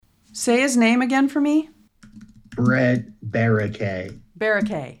Say his name again for me. Brett Barriquet.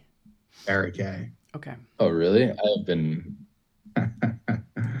 Barriquet. Barriquet. Okay. Oh, really? That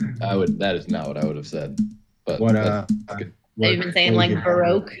is not what I would have said. But What that's good. Have you been saying what like was your-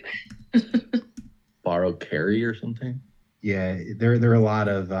 Baroque? Borrow carry or something? Yeah, there are a lot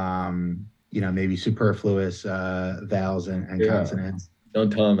of maybe superfluous vowels and Yeah. consonants.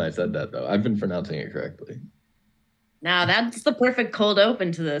 Don't tell him I said that, though. I've been pronouncing it correctly. Now that's the perfect cold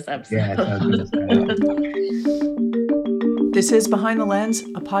open to this episode. Yeah, I was gonna say. This is Behind the Lens,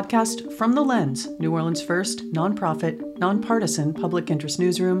 a podcast from The Lens, New Orleans' first nonprofit, nonpartisan public interest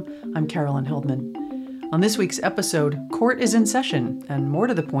newsroom. I'm Carolyn Heldman. On this week's episode, court is in session, and more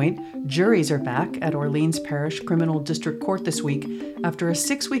to the point, juries are back at Orleans Parish Criminal District Court this week after a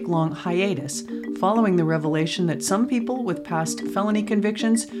 6-week-long hiatus following the revelation that some people with past felony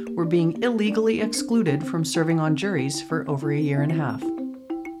convictions were being illegally excluded from serving on juries for over a year and a half.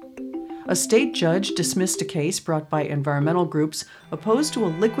 A state judge dismissed a case brought by environmental groups opposed to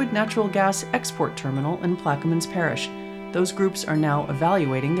a liquid natural gas export terminal in Plaquemines Parish. Those groups are now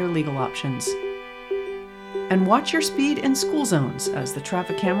evaluating their legal options. And watch your speed in school zones as the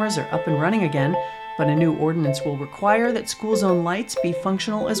traffic cameras are up and running again, but a new ordinance will require that school zone lights be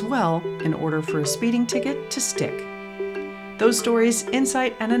functional as well in order for a speeding ticket to stick. Those stories,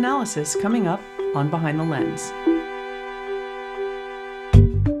 insight, and analysis coming up on Behind the Lens.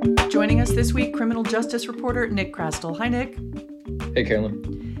 Joining us this week, criminal justice reporter Nick Krastel. Hi, Nick. Hey,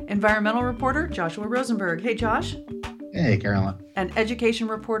 Carolyn. Environmental reporter Joshua Rosenberg. Hey, Josh. Hey, Carolyn. And education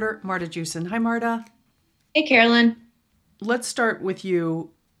reporter Marta Jewson. Hi, Marta. Hey, Carolyn. Let's start with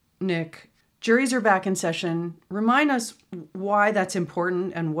you, Nick. Juries are back in session. Remind us why that's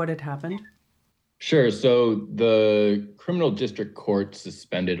important and what had happened. Sure. So the criminal district court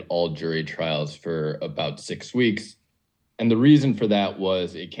suspended all jury trials for about 6 weeks. And the reason for that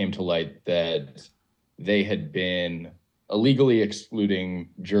was it came to light that they had been illegally excluding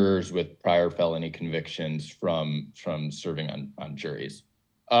jurors with prior felony convictions from serving on juries.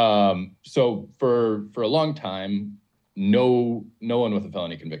 So for a long time, no one with a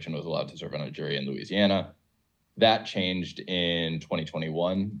felony conviction was allowed to serve on a jury in Louisiana. That changed in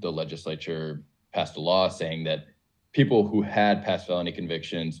 2021. The legislature passed a law saying that people who had past felony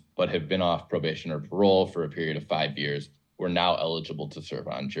convictions but have been off probation or parole for a period of 5 years were now eligible to serve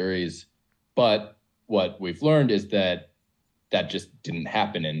on juries. But what we've learned is that just didn't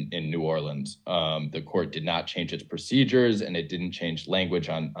happen in New Orleans. The court did not change its procedures, and it didn't change language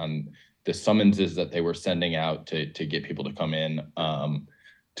on the summonses that they were sending out to get people to come in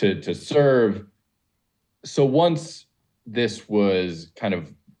to serve. So once this was kind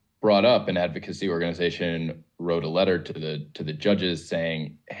of brought up, an advocacy organization wrote a letter to the judges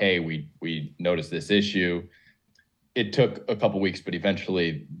saying, "Hey, we noticed this issue." It took a couple weeks, but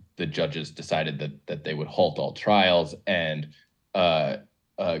eventually the judges decided that they would halt all trials and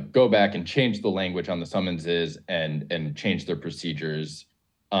go back and change the language on the summonses and change their procedures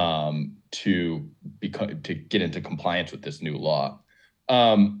to get into compliance with this new law.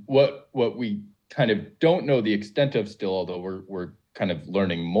 What we kind of don't know the extent of still, although we're kind of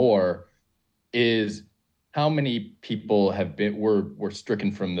learning more, is how many people were stricken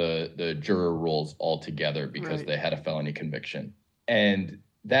from the juror rolls altogether because Right. they had a felony conviction. And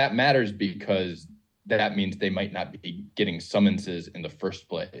that matters because that means they might not be getting summonses in the first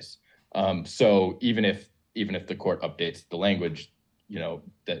place. So even if the court updates the language,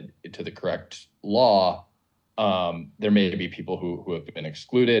 that to the correct law, there may be people who have been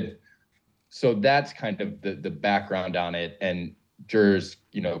excluded. So that's kind of the background on it. And jurors,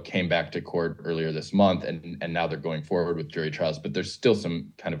 came back to court earlier this month, and now they're going forward with jury trials. But there's still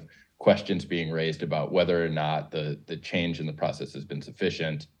some kind of questions being raised about whether or not the change in the process has been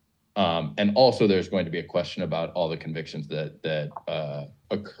sufficient. And also there's going to be a question about all the convictions that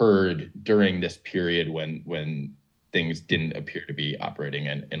occurred during this period when things didn't appear to be operating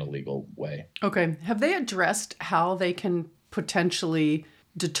in a legal way. Okay. Have they addressed how they can potentially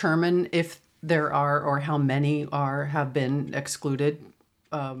determine if there are or how many have been excluded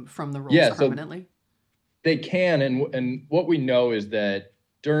from the rolls permanently? They can, and what we know is that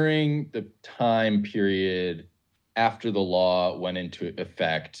during the time period after the law went into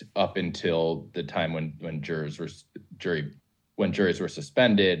effect, up until the time when juries were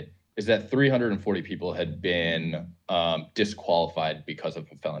suspended, is that 340 people had been disqualified because of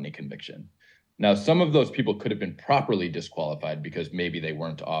a felony conviction. Now, some of those people could have been properly disqualified because maybe they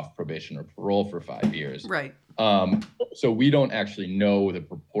weren't off probation or parole for 5 years. Right. So we don't actually know the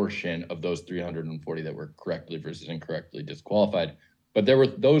proportion of those 340 that were correctly versus incorrectly disqualified, but there were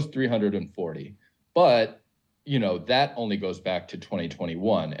those 340. But that only goes back to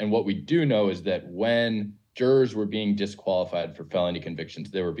 2021. And what we do know is that when jurors were being disqualified for felony convictions,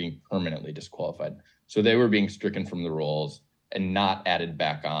 they were being permanently disqualified. So they were being stricken from the rolls and not added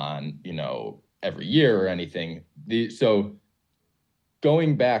back on, every year or anything. So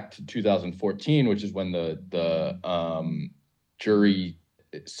going back to 2014, which is when the jury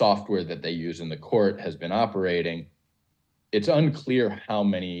software that they use in the court has been operating, it's unclear how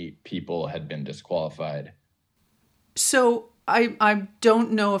many people had been disqualified. So I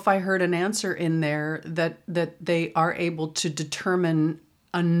don't know if I heard an answer in there that they are able to determine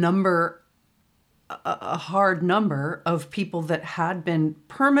a hard number of people that had been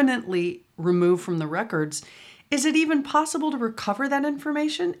permanently removed from the records. Is it even possible to recover that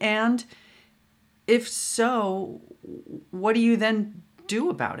information? And if so, what do you then do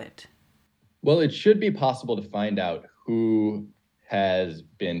about it? Well, it should be possible to find out who has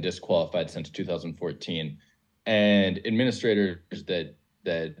been disqualified since 2014. And administrators that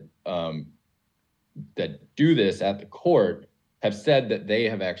do this at the court have said that they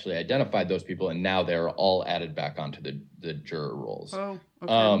have actually identified those people, and now they're all added back onto the juror rolls. Oh,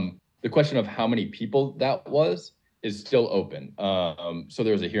 okay. The question of how many people that was is still open. So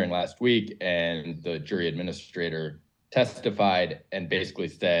there was a hearing last week, and the jury administrator testified and basically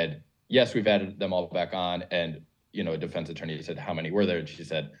said, yes, we've added them all back on. And, a defense attorney said, how many were there? And she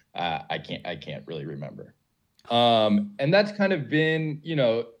said, I can't really remember. And that's kind of been,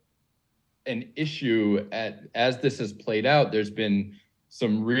 an issue as this has played out. There's been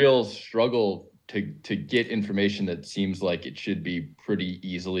some real struggle to get information that seems like it should be pretty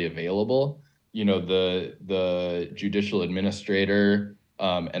easily available. The judicial administrator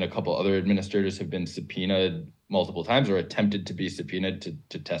and a couple other administrators have been subpoenaed multiple times or attempted to be subpoenaed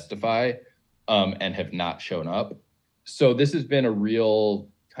to testify and have not shown up. So this has been a real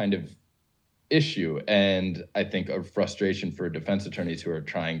kind of issue, and I think a frustration for defense attorneys who are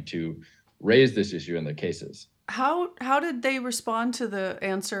trying to raise this issue in their cases. How did they respond to the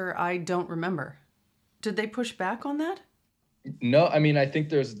answer, I don't remember? Did they push back on that? No, I mean, I think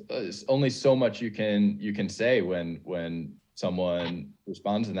there's only so much you can say when someone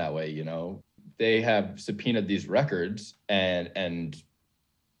responds in that way. They have subpoenaed these records, and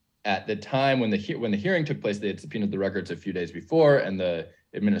at the time when the hearing took place, they had subpoenaed the records a few days before, and the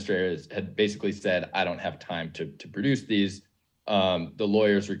administrators had basically said, I don't have time to produce these. The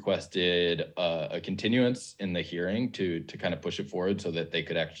lawyers requested a continuance in the hearing to kind of push it forward so that they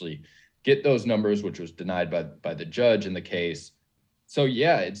could actually get those numbers, which was denied by the judge in the case. So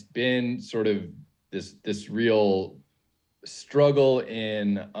yeah, it's been sort of this real struggle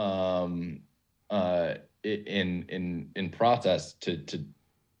in process to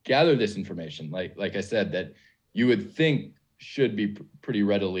gather this information. Like I said, that you would think should be pretty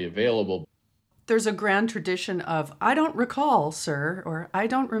readily available. There's a grand tradition of, I don't recall, sir, or I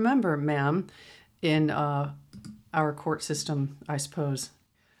don't remember, ma'am, in our court system, I suppose.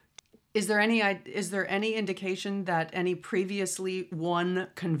 Is there any indication that any previously won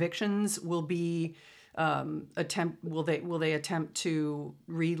convictions will be will they attempt to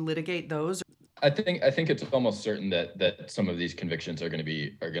relitigate those? I think it's almost certain that some of these convictions are going to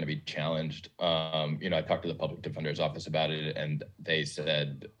be challenged. I talked to the public defender's office about it, and they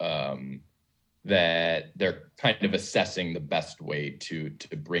said that they're kind of assessing the best way to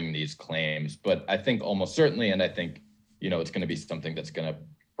bring these claims. But I think almost certainly, and I think it's going to be something that's going to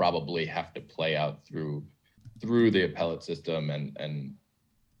probably have to play out through the appellate system and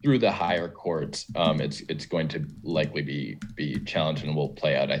through the higher courts. It's going to likely be challenged and will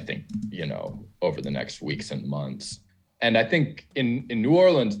play out, I think, over the next weeks and months. And I think in New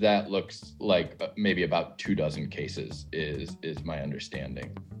Orleans, that looks like maybe about 24 cases is my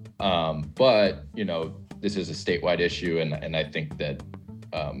understanding. But this is a statewide issue, and I think that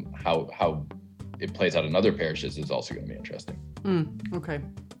how it plays out in other parishes is also going to be interesting.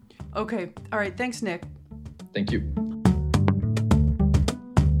 Okay. All right. Thanks, Nick. Thank you.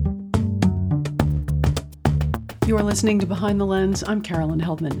 You are listening to Behind the Lens. I'm Carolyn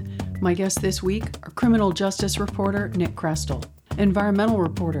Heldman. My guest this week are criminal justice reporter Nick Crestel, environmental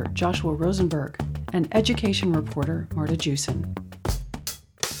reporter Joshua Rosenberg, and education reporter Marta Jewson.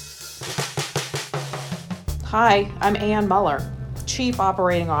 Hi, I'm Ann Muller, Chief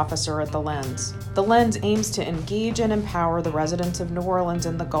Operating Officer at The Lens. The Lens aims to engage and empower the residents of New Orleans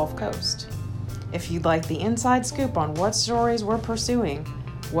and the Gulf Coast. If you'd like the inside scoop on what stories we're pursuing,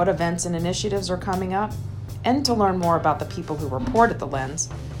 what events and initiatives are coming up, and to learn more about the people who report at The Lens,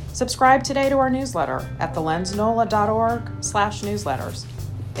 subscribe today to our newsletter at thelensnola.org/newsletters.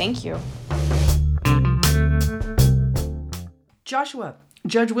 Thank you. Joshua,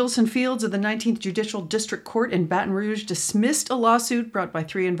 Judge Wilson Fields of the 19th Judicial District Court in Baton Rouge dismissed a lawsuit brought by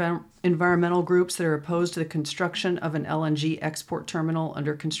three environmental groups that are opposed to the construction of an LNG export terminal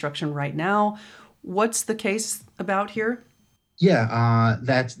under construction right now. What's the case about here? Yeah,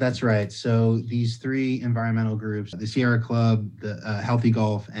 that's right. So these three environmental groups, the Sierra Club, the Healthy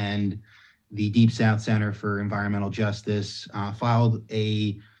Gulf, and the Deep South Center for Environmental Justice, filed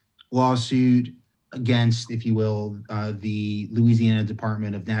a lawsuit against, if you will, the Louisiana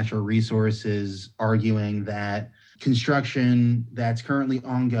Department of Natural Resources, arguing that construction that's currently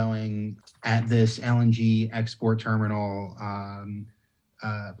ongoing at this LNG export terminal,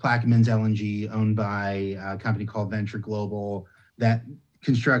 Plaquemines LNG, owned by a company called Venture Global, that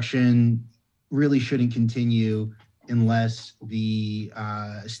construction really shouldn't continue unless the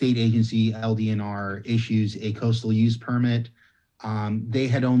state agency LDNR issues a coastal use permit. They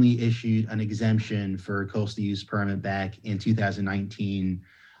had only issued an exemption for a coastal use permit back in 2019.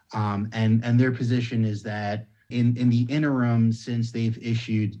 And their position is that in the interim, since they've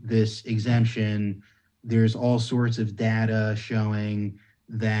issued this exemption, there's all sorts of data showing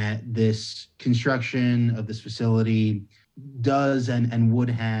that this construction of this facility does and would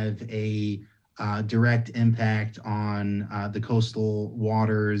have a direct impact on the coastal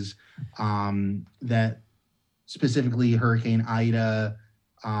waters, that specifically Hurricane Ida,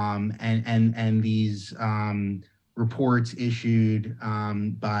 and these reports issued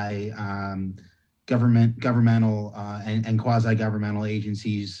by governmental and quasi-governmental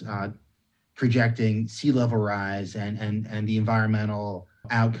agencies projecting sea level rise and the environmental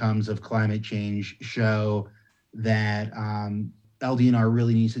outcomes of climate change show that LDNR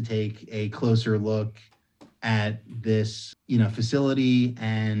really needs to take a closer look at this, facility,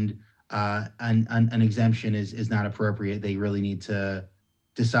 and an exemption is not appropriate. They really need to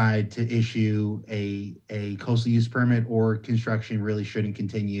decide to issue a coastal use permit, or construction really shouldn't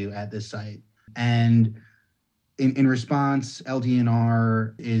continue at this site. And in response,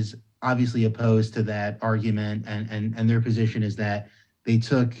 LDNR is obviously opposed to that argument, and their position is that they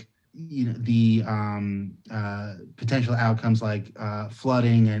took the potential outcomes like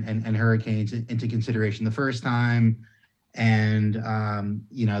flooding and hurricanes into consideration the first time, and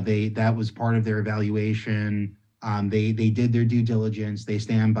that was part of their evaluation. They did their due diligence. They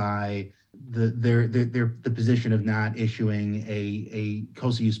stand by the position of not issuing a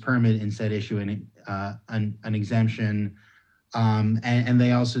coastal use permit, instead issuing an exemption. And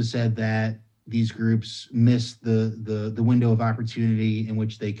they also said that these groups missed the window of opportunity in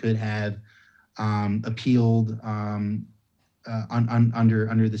which they could have appealed under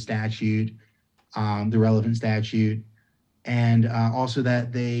the statute, the relevant statute, and also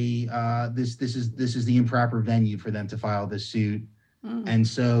that they this is the improper venue for them to file this suit. And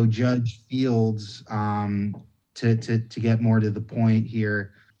so Judge Fields, to get more to the point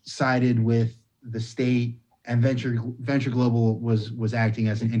here, sided with the state, and Venture Global was acting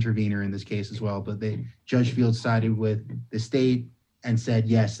as an intervener in this case as well. But Judge Fields sided with the state and said,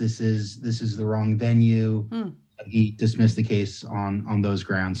 yes, this is the wrong venue. He dismissed the case on those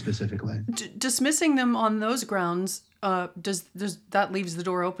grounds specifically. Dismissing them on those grounds, does that leaves the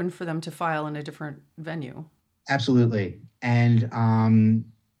door open for them to file in a different venue? Absolutely. And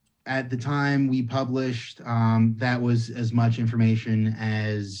at the time we published, that was as much information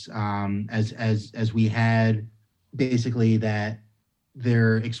as we had, basically, that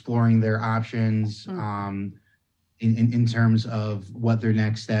they're exploring their options in terms of what their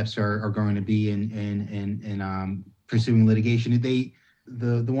next steps are going to be in pursuing litigation.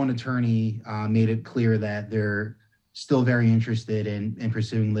 The one attorney made it clear that they're still very interested in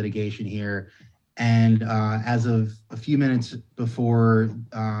pursuing litigation here. And as of a few minutes before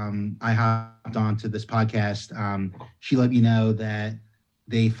I hopped onto this podcast, she let me know that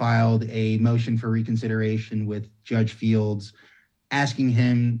they filed a motion for reconsideration with Judge Fields, asking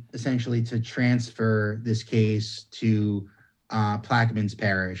him essentially to transfer this case to Plaquemines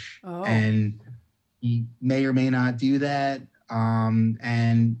Parish. Oh. And he may or may not do that.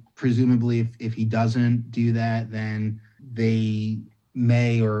 And presumably if he doesn't do that, then they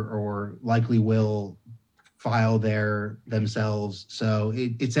may or likely will file themselves. So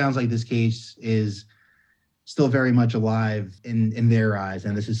it sounds like this case is still very much alive in their eyes,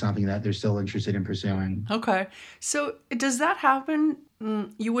 and this is something that they're still interested in pursuing. Okay. So does that happen?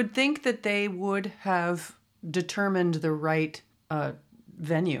 You would think that they would have determined the right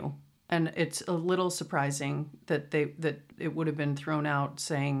venue, and it's a little surprising that it would have been thrown out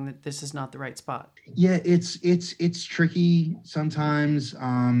saying that this is not the right spot. Yeah, it's tricky sometimes.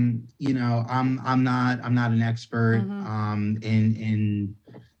 I'm not an expert in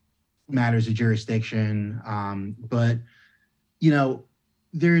matters of jurisdiction, but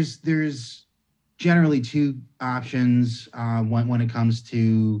there's generally two options when it comes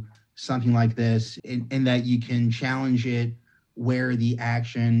to something like this, in that you can challenge it where the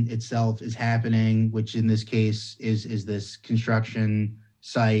action itself is happening, which in this case is this construction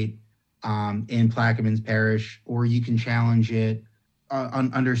site in Plaquemines Parish, or you can challenge it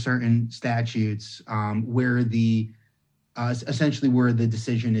under certain statutes where the essentially where the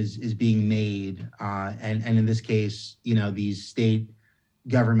decision is being made, and in this case, these state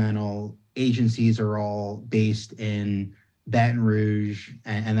governmental agencies are all based in Baton Rouge,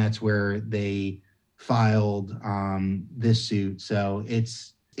 and that's where they filed this suit. So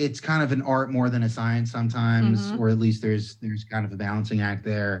it's kind of an art more than a science sometimes, or at least there's kind of a balancing act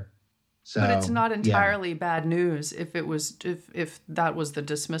there. So, but it's not entirely bad news if it was if that was the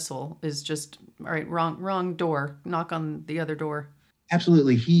dismissal, is just all right, wrong door, knock on the other door.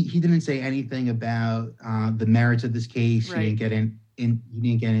 Absolutely. He didn't say anything about the merits of this case. Right. He didn't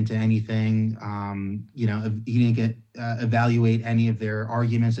get into anything. He didn't evaluate any of their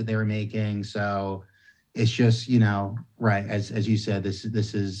arguments that they were making. So it's just, right, as you said, this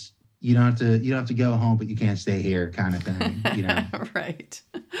is, you don't have to go home, but you can't stay here kind of thing. Right.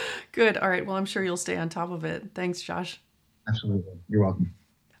 Good. All right. Well, I'm sure you'll stay on top of it. Thanks, Josh. Absolutely. You're welcome.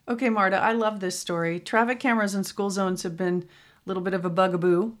 Okay, Marta, I love this story. Traffic cameras in school zones have been a little bit of a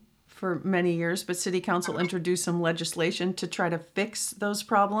bugaboo for many years, but City Council introduced some legislation to try to fix those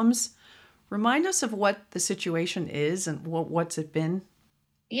problems. Remind us of what the situation is and what's it been?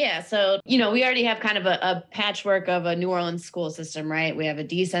 Yeah, so, we already have kind of a patchwork of a New Orleans school system, right? We have a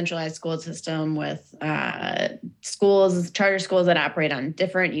decentralized school system with charter schools that operate on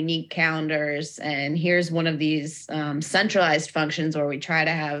different unique calendars. And here's one of these centralized functions where we try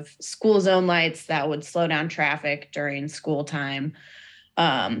to have school zone lights that would slow down traffic during school time.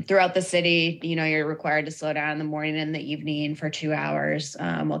 Throughout the city, you're required to slow down in the morning and the evening for 2 hours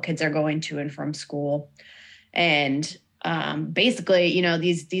while kids are going to and from school. And basically,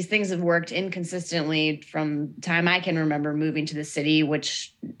 these things have worked inconsistently from the time I can remember moving to the city,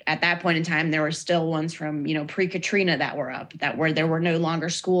 which at that point in time, there were still ones from, pre-Katrina that were up, where there were no longer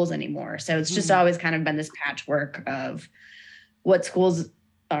schools anymore. So it's just always kind of been this patchwork of what school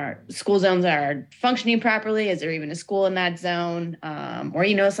zones are functioning properly. Is there even a school in that zone?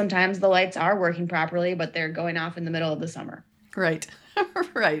 Or, sometimes the lights are working properly, but they're going off in the middle of the summer. Right.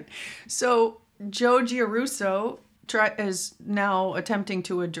 Right. So Joe Giarrusso is now attempting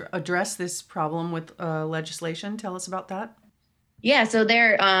to address this problem with legislation. Tell us about that. Yeah, so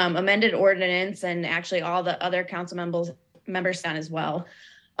their amended ordinance, and actually all the other council members done as well,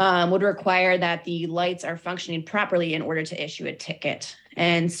 would require that the lights are functioning properly in order to issue a ticket.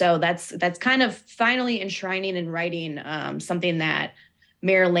 And so that's kind of finally enshrining in writing something that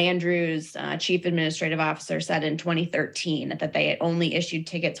Mayor Landrieu's chief administrative officer said in 2013, that they had only issued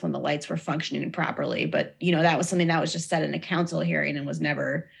tickets when the lights were functioning properly. But, that was something that was just said in a council hearing and was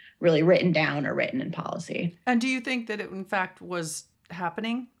never really written down or written in policy. And do you think that it, in fact, was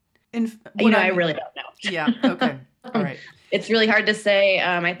happening? I really don't know. Yeah. Okay. All right. It's really hard to say.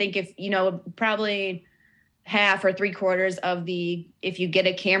 I think if, probably half or 3/4 of if you get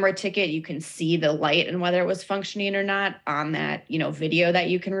a camera ticket, you can see the light and whether it was functioning or not on that, video that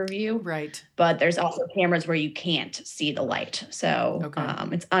you can review. Right. But there's also cameras where you can't see the light. So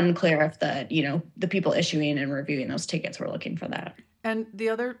it's unclear if the people issuing and reviewing those tickets were looking for that. And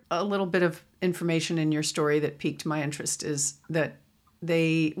a little bit of information in your story that piqued my interest is that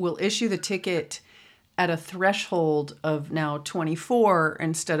they will issue the ticket at a threshold of now 24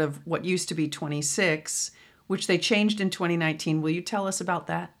 instead of what used to be 26, which they changed in 2019. Will you tell us about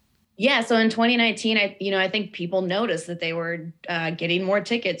that? Yeah, so in 2019, I think people noticed that they were getting more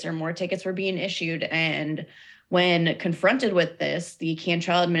tickets, or more tickets were being issued. And when confronted with this, the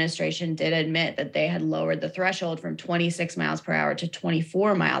Cantrell administration did admit that they had lowered the threshold from 26 miles per hour to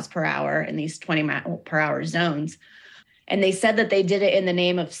 24 miles per hour in these 20 mile per hour zones. And they said that they did it in the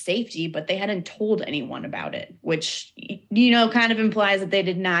name of safety, but they hadn't told anyone about it, which, kind of implies that they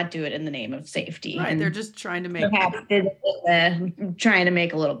did not do it in the name of safety. Right. And they're just trying to make trying to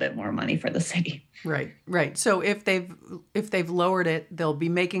make a little bit more money for the city. Right. Right. So if they've lowered it, they'll be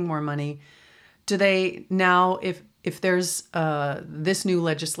making more money. Do they now, if there's this new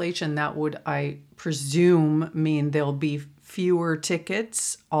legislation, that would, I presume, mean there'll be fewer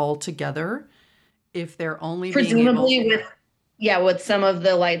tickets altogether? If they're only presumably with some of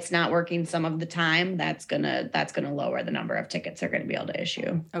the lights not working some of the time, that's gonna lower the number of tickets they're gonna be able to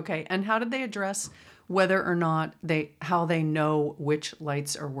issue. Okay. And how did they address whether or not how they know which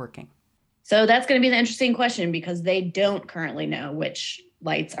lights are working? So that's going to be the interesting question, because they don't currently know which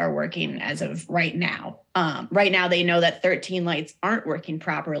lights are working as of right now. Right now, they know that 13 lights aren't working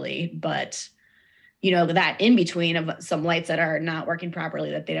properly, but that in between of some lights that are not working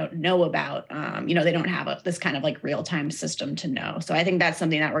properly that they don't know about, they don't have this kind of like real-time system to know. So I think that's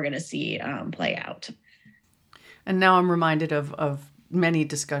something that we're going to see play out. And now I'm reminded of many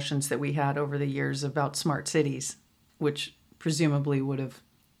discussions that we had over the years about smart cities, which presumably would have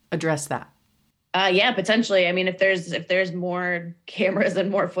addressed that. Yeah, potentially. I mean, if there's more cameras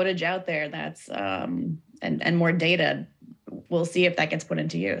and more footage out there, that's and more data, we'll see if that gets put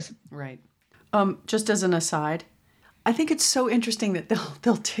into use. Right. Just as an aside, I think it's so interesting that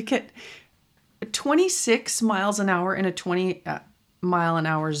they'll ticket 26 miles an hour in a 20 mile an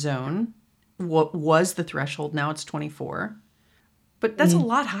hour zone. What was the threshold? Now it's 24, but that's a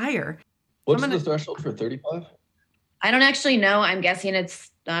lot higher. What's the threshold for 35? I don't actually know. I'm guessing it's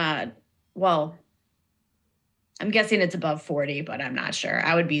I'm guessing it's above 40, but I'm not sure.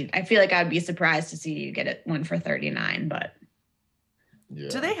 I feel like I'd be surprised to see you get one for 39, but. Yeah.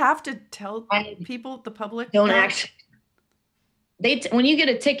 Do they have to tell people, the public? Don't actually. When you get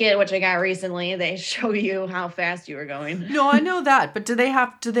a ticket, which I got recently, they show you how fast you were going. No, I know that, but do they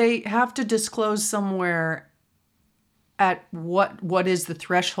have to disclose somewhere at what is the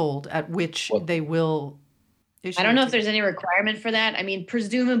threshold at which they will issue? I don't know if there's any requirement for that. I mean,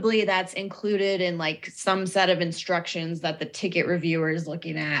 presumably that's included in like some set of instructions that the ticket reviewer is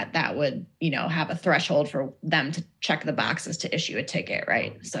looking at that would, have a threshold for them to check the boxes to issue a ticket,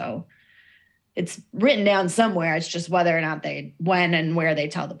 right? So it's written down somewhere. It's just whether or not when and where they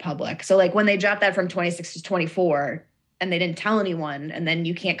tell the public. So like when they dropped that from 26 to 24 and they didn't tell anyone, and then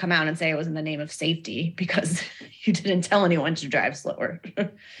you can't come out and say it was in the name of safety because you didn't tell anyone to drive slower.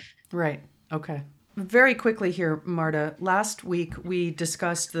 Right. Okay. Very quickly here, Marta. Last week we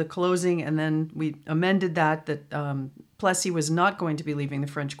discussed the closing, and then we amended that Plessy was not going to be leaving the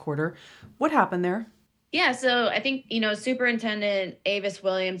French Quarter. What happened there? Yeah, so I think, Superintendent Avis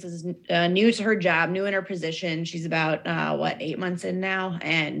Williams is new to her job, new in her position. She's about, 8 months in now.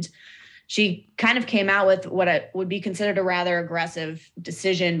 And she kind of came out with what would be considered a rather aggressive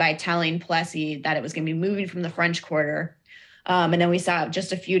decision by telling Plessy that it was going to be moving from the French Quarter. And then we saw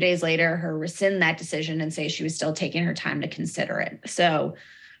just a few days later her rescind that decision and say she was still taking her time to consider it. So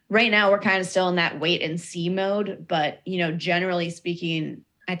right now we're kind of still in that wait and see mode. But, generally speaking,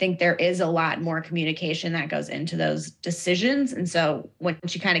 I think there is a lot more communication that goes into those decisions. And so when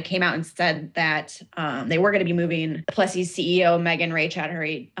she kind of came out and said that they were going to be moving, Plessy's CEO, Megan Ray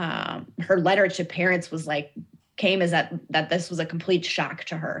Chaudhary, her letter to parents was came as that this was a complete shock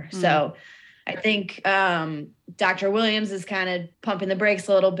to her. Mm-hmm. So I think Dr. Williams is kind of pumping the brakes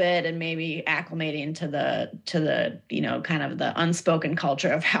a little bit and maybe acclimating to the kind of the unspoken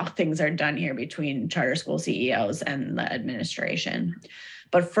culture of how things are done here between charter school CEOs and the administration.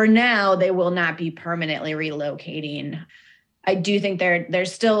 But for now, they will not be permanently relocating. I do think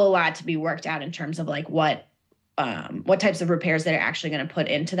there's still a lot to be worked out in terms of what types of repairs they're actually going to put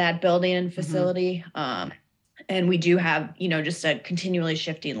into that building and facility. Mm-hmm. And we do have, just a continually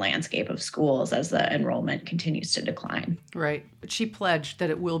shifting landscape of schools as the enrollment continues to decline. Right. But she pledged that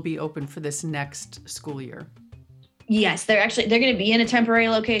it will be open for this next school year. Yes, they're going to be in a temporary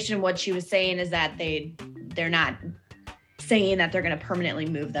location. What she was saying is that they're not saying that they're going to permanently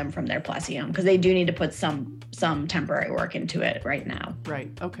move them from their Plessy home because they do need to put some temporary work into it right now.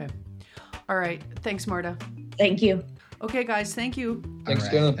 Right. Okay. All right. Thanks, Marta. Thank you. Okay, guys. Thank you. Thanks,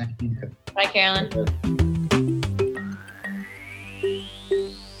 Carolyn. Thank you. Bye, Carolyn.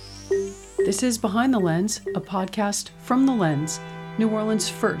 This is Behind the Lens, a podcast from The Lens, New Orleans'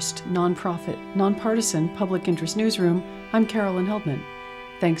 first nonprofit, nonpartisan public interest newsroom. I'm Carolyn Heldman.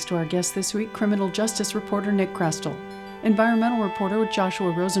 Thanks to our guest this week, criminal justice reporter Nick Krastel, environmental reporter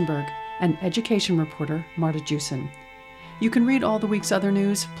Joshua Rosenberg, and education reporter Marta Jewson. You can read all the week's other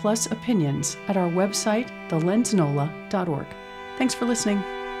news plus opinions at our website, thelensnola.org. Thanks for listening.